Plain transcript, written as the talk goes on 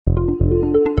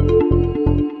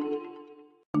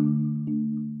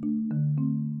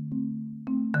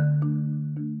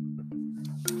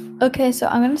Okay, so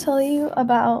I'm going to tell you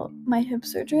about my hip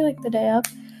surgery, like the day of.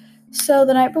 So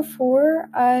the night before,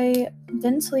 I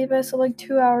didn't sleep. I slept like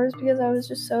 2 hours because I was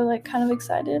just so like kind of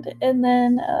excited. And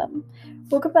then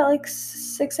woke up at like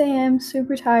 6 a.m.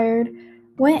 super tired.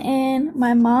 Went in.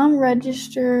 My mom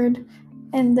registered,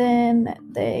 and then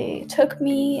they took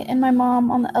me and my mom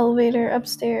on the elevator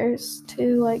upstairs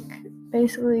to like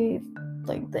basically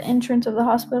like the entrance of the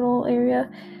hospital area,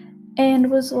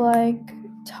 and was like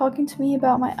talking to me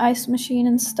about my ice machine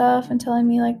and stuff and telling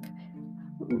me like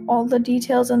all the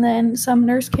details. And then some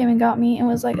nurse came and got me and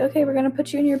was like, okay, we're gonna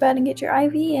put you in your bed and get your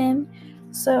IV in.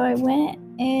 So I went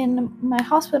into the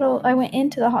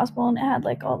hospital, and it had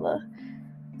like all the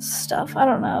stuff. I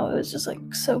don't know, it was just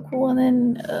like so cool. And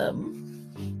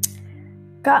then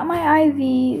got my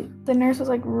IV. The nurse was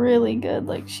like really good,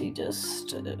 like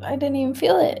I didn't even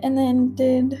feel it. And then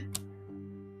did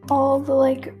all the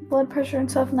like blood pressure and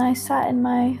stuff, and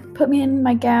I put me in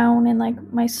my gown and like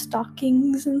my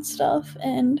stockings and stuff,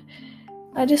 and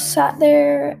I just sat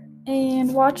there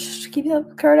and watched Keeping Up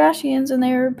with the Kardashians, and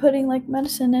they were putting like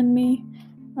medicine in me,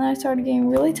 and I started getting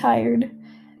really tired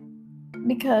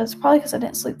because I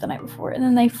didn't sleep the night before. And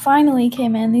then they finally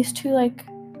came in. These two like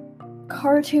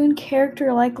cartoon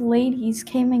character like ladies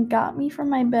came and got me from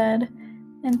my bed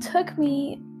and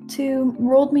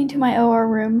rolled me to my OR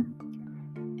room.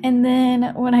 And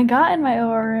then when I got in my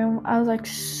OR room, I was like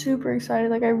super excited.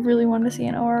 Like I really wanted to see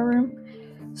an OR room.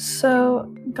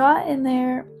 So got in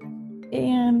there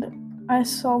and I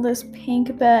saw this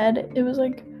pink bed. It was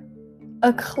like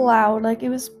a cloud. Like it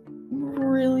was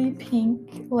really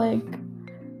pink. Like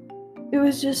it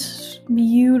was just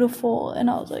beautiful. And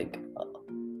I was like,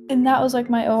 and that was like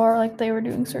my OR. Like they were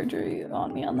doing surgery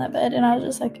on me on that bed. And I was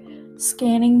just like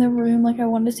scanning the room, like I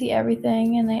wanted to see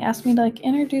everything. And they asked me to like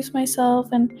introduce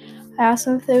myself, and I asked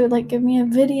them if they would like give me a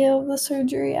video of the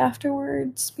surgery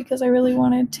afterwards because I really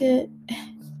wanted to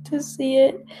see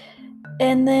it.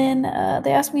 And then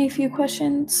they asked me a few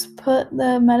questions, put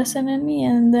the medicine in me,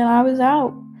 and then I was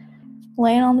out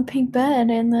laying on the pink bed.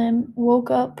 And then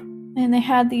woke up and they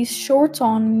had these shorts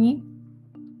on me,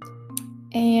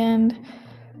 and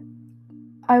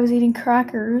I was eating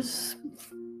crackers,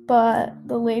 but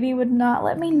the lady would not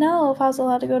let me know if I was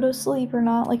allowed to go to sleep or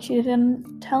not. Like she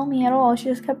didn't tell me at all. She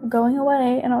just kept going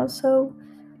away, and I was so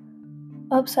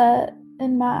upset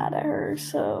and mad at her.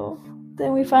 So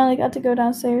then we finally got to go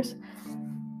downstairs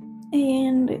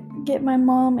and get my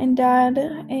mom and dad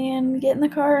and get in the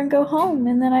car and go home.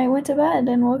 And then I went to bed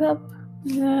and woke up.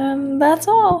 And that's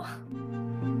all.